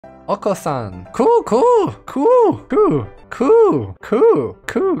Oko-san. Cool, cool, cool, cool, cool, cool,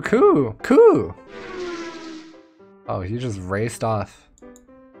 cool, cool, cool. Oh, he just raced off.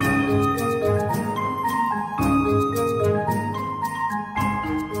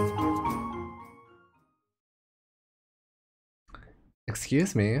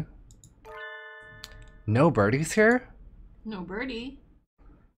 Excuse me. No birdies here? No birdie.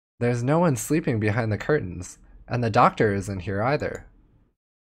 There's no one sleeping behind the curtains, and the doctor isn't here either.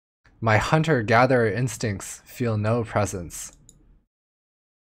 My hunter-gatherer instincts feel no presence.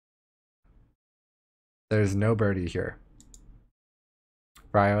 There's no birdie here.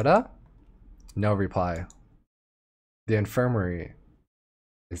 Ryota? No reply. The infirmary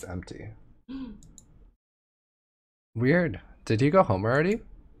is empty. Weird. Did he go home already?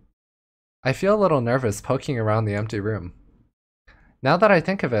 I feel a little nervous poking around the empty room. Now that I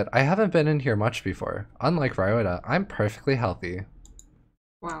think of it, I haven't been in here much before. Unlike Ryota, I'm perfectly healthy.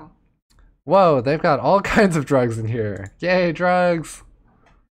 Wow. Whoa, they've got all kinds of drugs in here. Yay, drugs!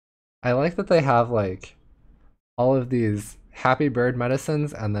 I like that they have like all of these happy bird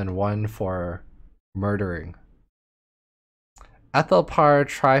medicines and then one for murdering. Ethylpar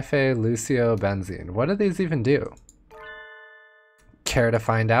trifluciobenzene. What do these even do? Care to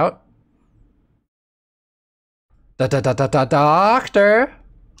find out? Doctor!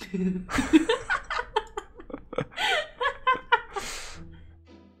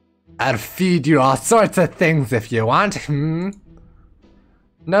 I'll feed you all sorts of things if you want. Hmm?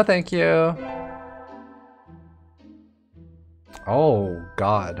 No, thank you. Oh,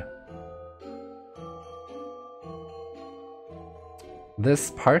 God.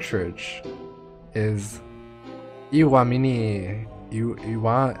 This partridge is Iwamine.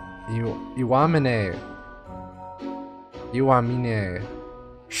 Iwamine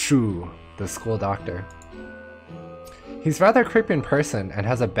Shu, the school doctor. He's rather creepy in person and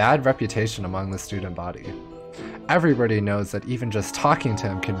has a bad reputation among the student body. Everybody knows that even just talking to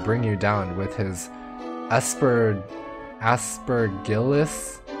him can bring you down with his aspergillus,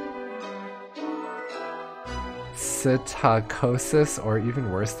 psittacosis, or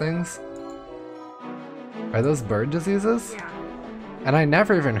even worse things. Are those bird diseases? Yeah. And I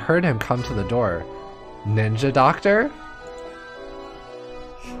never even heard him come to the door. Ninja doctor?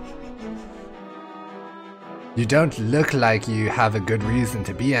 You don't look like you have a good reason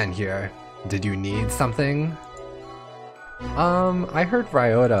to be in here. Did you need something? I heard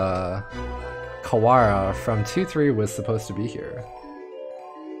Ryota Kawara from 2-3 was supposed to be here.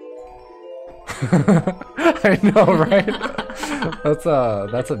 I know, right? That's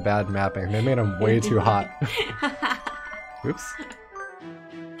a bad mapping. They made him way too hot. Oops.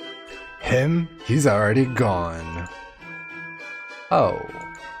 Him? He's already gone. Oh.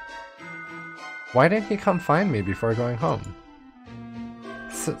 Why didn't he come find me before going home?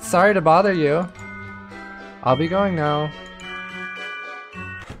 Sorry to bother you. I'll be going now.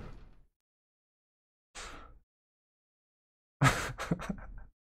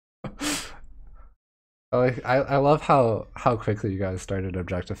 I love how quickly you guys started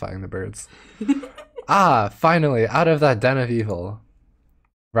objectifying the birds. Ah, finally, out of that den of evil.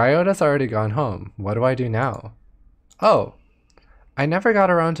 Ryota's already gone home. What do I do now? Oh, I never got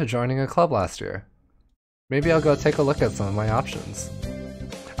around to joining a club last year. Maybe I'll go take a look at some of my options.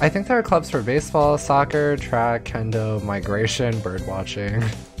 I think there are clubs for baseball, soccer, track, kendo, migration, birdwatching.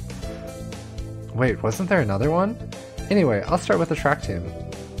 Wait, wasn't there another one? Anyway, I'll start with the track team.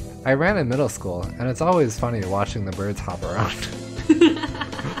 I ran in middle school, and it's always funny watching the birds hop around.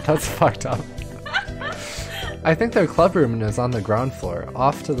 That's fucked up. I think their club room is on the ground floor,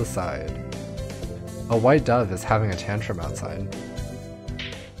 off to the side. A white dove is having a tantrum outside.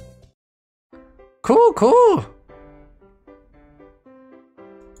 Cool, cool!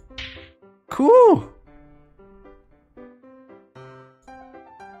 Cool!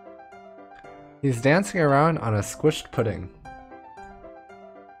 He's dancing around on a squished pudding.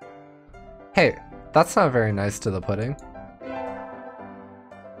 Hey, that's not very nice to the pudding.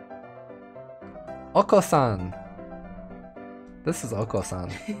 Oko-san. This is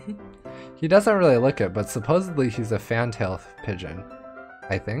Oko-san. He doesn't really look it, but supposedly he's a fantail pigeon.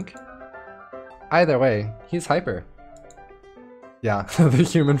 I think? Either way, he's hyper. Yeah, the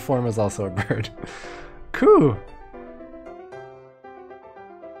human form is also a bird. Cool!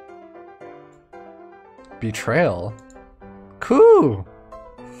 Betrayal? Cool!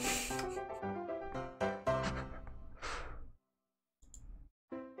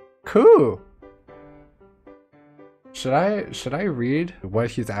 Cool! Should I read what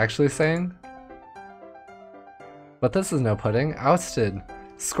he's actually saying? But this is no pudding. Ousted,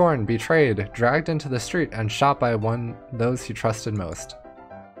 scorned, betrayed, dragged into the street, and shot by those he trusted most.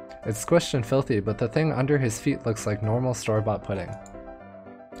 It's squished and filthy, but the thing under his feet looks like normal store-bought pudding.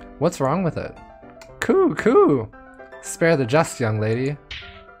 What's wrong with it? Coo, coo! Spare the jest, young lady.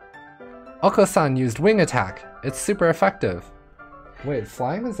 Oko-san used wing attack. It's super effective. Wait,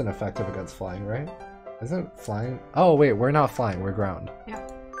 flying isn't effective against flying, right? Isn't flying? Oh wait, we're not flying, we're ground. Yeah.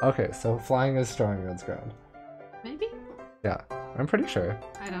 Okay, so flying is strong against ground. Maybe? Yeah, I'm pretty sure.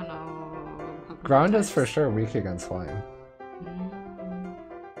 I don't know. Ground is for sure weak against flying. Mm.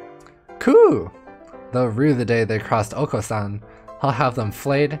 Coo! They'll rue the day they crossed Oko-san. He'll have them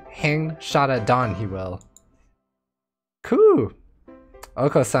flayed, hanged, shot at dawn, he will. Coo!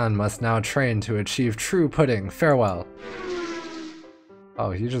 Oko-san must now train to achieve true pudding. Farewell.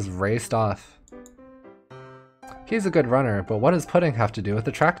 Oh, he just raced off. He's a good runner, but what does pudding have to do with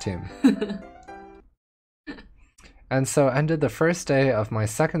the track team? And so ended the first day of my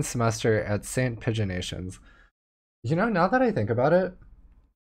second semester at St. Pigeonations. You know, now that I think about it,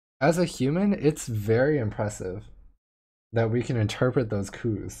 as a human, it's very impressive that we can interpret those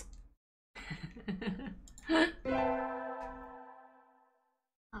coups.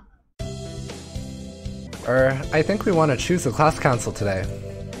 I think we want to choose a class council today.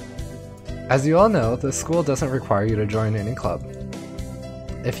 As you all know, the school doesn't require you to join any club.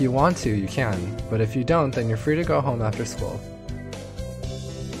 If you want to, you can, but if you don't, then you're free to go home after school.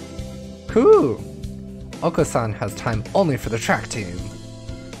 Cool! Oko-san has time only for the track team.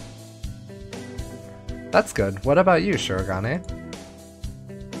 That's good. What about you, Shirogane?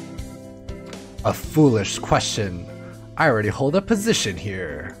 A foolish question. I already hold a position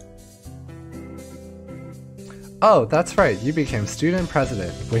here. Oh, that's right. You became student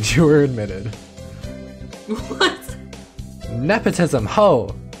president when you were admitted. What? Nepotism,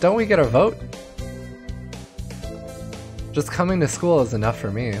 ho! Don't we get a vote? Just coming to school is enough for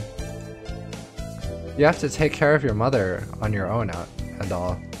me. You have to take care of your mother on your own and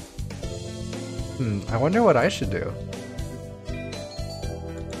all. I wonder what I should do.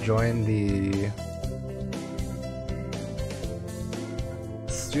 Join the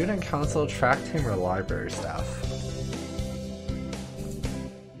student council, track team, or library staff.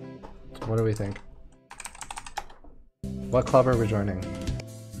 What do we think? What club are we joining?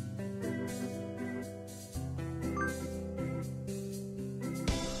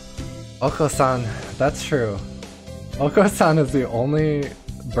 Oko-san, that's true. Oko-san is the only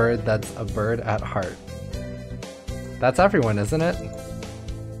bird that's a bird at heart. That's everyone, isn't it?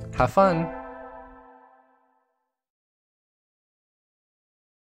 Have fun!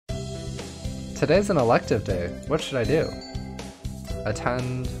 Today's an elective day. What should I do?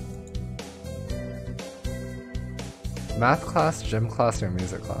 Attend math class, gym class, or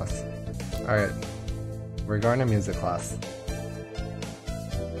music class? Alright, we're going to music class.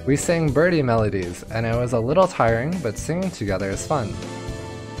 We sang birdie melodies, and it was a little tiring, but singing together is fun.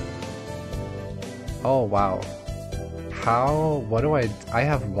 Oh wow. What do I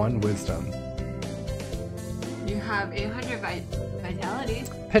have 1 wisdom. You have 800 vitality.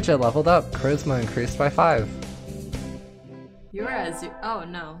 Pidget leveled up, charisma increased by 5. You're at oh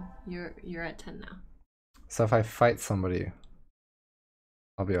no, you're at 10 now. So if I fight somebody,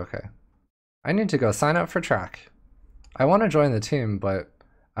 I'll be okay. I need to go sign up for track. I want to join the team, but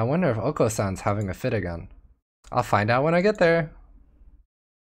I wonder if Oko-san's having a fit again. I'll find out when I get there.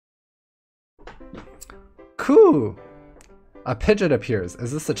 Cool! A Pidget appears.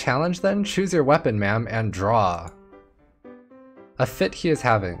 Is this a challenge then? Choose your weapon, ma'am, and draw. A fit he is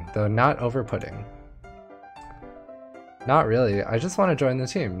having, though not over-pudding. Not really, I just want to join the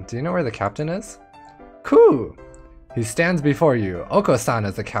team. Do you know where the captain is? Cool! He stands before you. Oko-san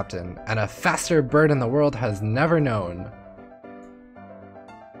is the captain, and a faster bird in the world has never known.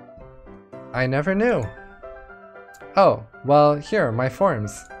 I never knew. Oh, well, here, my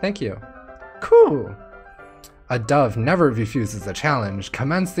forms. Thank you. Cool! A dove never refuses a challenge.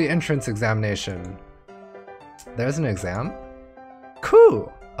 Commence the entrance examination. There's an exam?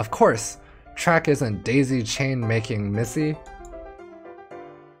 Cool! Of course. Track isn't daisy chain making Missy.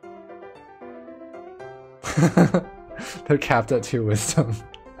 They're capped at 2 wisdom.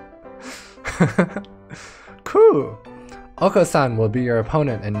 Cool! Oko-san will be your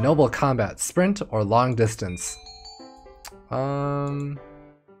opponent in noble combat, sprint or long distance. I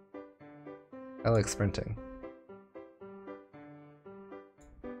like sprinting.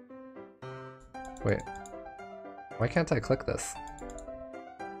 Wait, why can't I click this?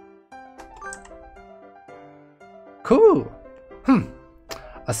 Cool!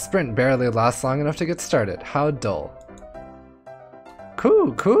 A sprint barely lasts long enough to get started. How dull.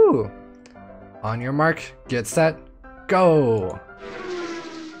 Cool, cool! On your mark, get set, go!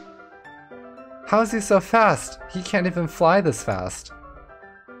 How is he so fast? He can't even fly this fast.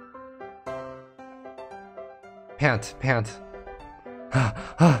 Pant, pant.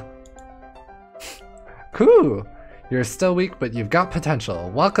 Cool! You're still weak, but you've got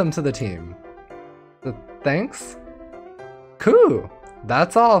potential. Welcome to the team. Thanks? Cool!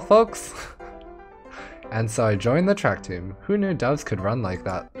 That's all, folks! And so I joined the track team. Who knew doves could run like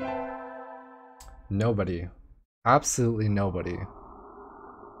that? Nobody. Absolutely nobody.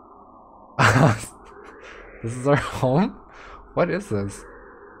 This is our home? What is this?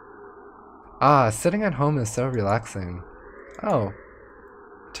 Ah, sitting at home is so relaxing. Oh.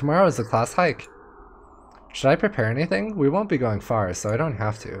 Tomorrow is a class hike. Should I prepare anything? We won't be going far, so I don't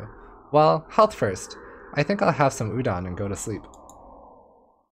have to. Well, health first. I think I'll have some udon and go to sleep.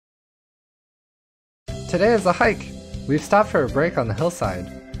 Today is a hike. We've stopped for a break on the hillside.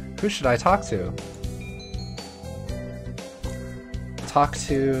 Who should I talk to? Talk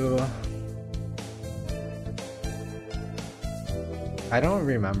to... I don't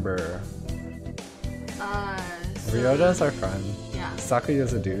remember. Ryota's our friend. Yeah.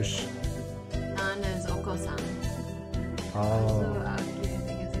 Sakuya's a douche. And is Oko-san. Oh. So Aki, I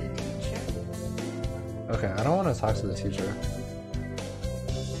think, is a teacher. Okay, I don't want to talk to the teacher.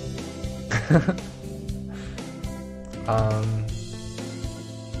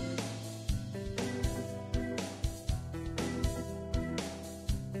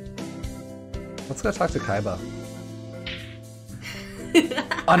 Let's go talk to Kaiba.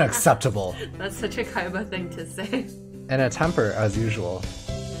 Unacceptable. That's such a Kaiba thing to say. In a temper, as usual.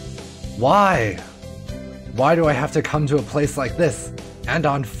 Why? Why do I have to come to a place like this? And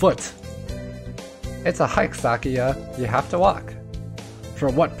on foot? It's a hike, Sakuya. You have to walk. For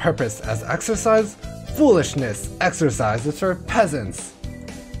what purpose? As exercise? Foolishness! Exercise is for peasants!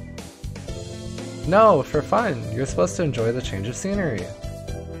 No, for fun. You're supposed to enjoy the change of scenery.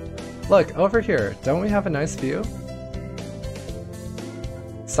 Look, over here. Don't we have a nice view?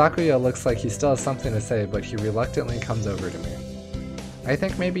 Sakuya looks like he still has something to say, but he reluctantly comes over to me. I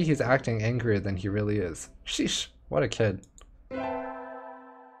think maybe he's acting angrier than he really is. Sheesh, what a kid.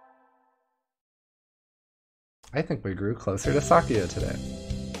 I think we grew closer to Sakuya today.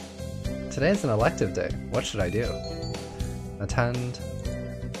 Today's an elective day. What should I do? Attend.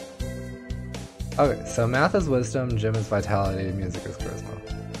 Okay, so math is wisdom, gym is vitality, music is charisma.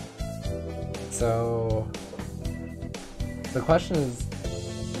 So the question is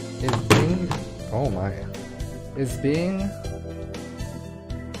being, oh my, is being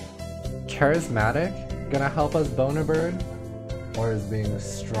charismatic gonna help us bone a bird? Or is being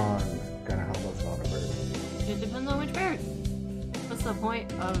strong gonna help us bone a bird? It depends on which bird. What's the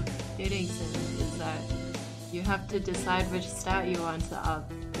point of dating sims is that you have to decide which stat you want to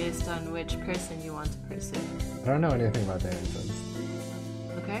up based on which person you want to pursue. I don't know anything about dating sims.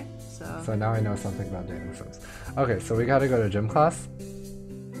 Okay, So now I know something about dating sims. Okay, so we gotta go to gym class.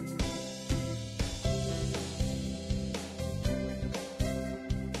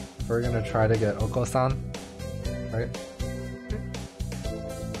 We're gonna try to get Oko-san, right?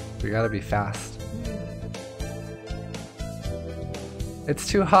 We gotta be fast. It's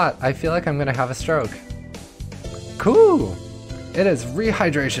too hot. I feel like I'm gonna have a stroke. Cool! It is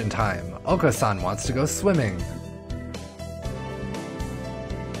rehydration time. Oko-san wants to go swimming.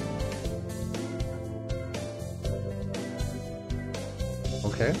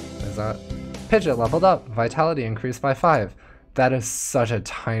 Okay, is that... Pidget leveled up. Vitality increased by 5. That is such a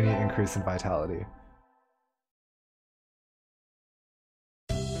tiny increase in vitality.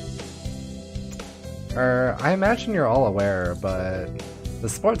 I imagine you're all aware, but the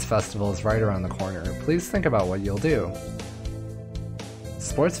sports festival is right around the corner. Please think about what you'll do.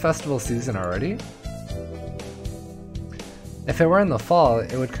 Sports festival season already? If it were in the fall,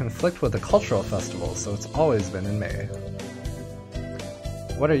 it would conflict with the cultural festival, so it's always been in May.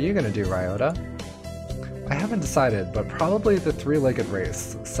 What are you gonna do, Ryota? I haven't decided, but probably the three-legged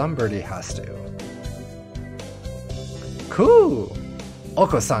race. Some birdie has to. Cool!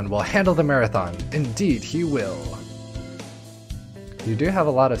 Oko-san will handle the marathon. Indeed, he will. You do have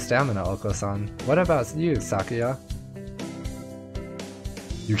a lot of stamina, Oko-san. What about you, Sakuya?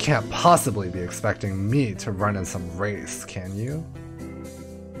 You can't possibly be expecting me to run in some race, can you?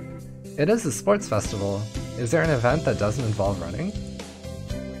 It is a sports festival. Is there an event that doesn't involve running?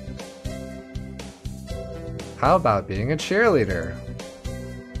 How about being a cheerleader?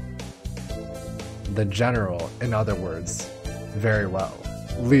 The general, in other words. Very well.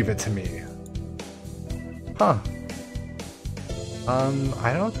 Leave it to me. Huh.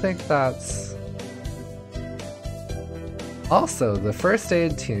 I don't think that's... Also, the first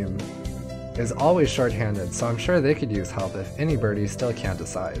aid team is always short-handed, so I'm sure they could use help if any birdie still can't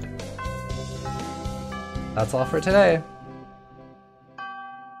decide. That's all for today.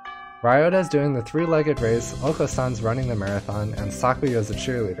 Ryota's doing the three-legged race, Oko-san's running the marathon, and Sakuya's a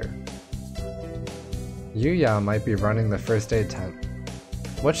cheerleader. Yuya might be running the first aid tent.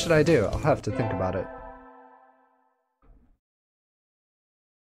 What should I do? I'll have to think about it.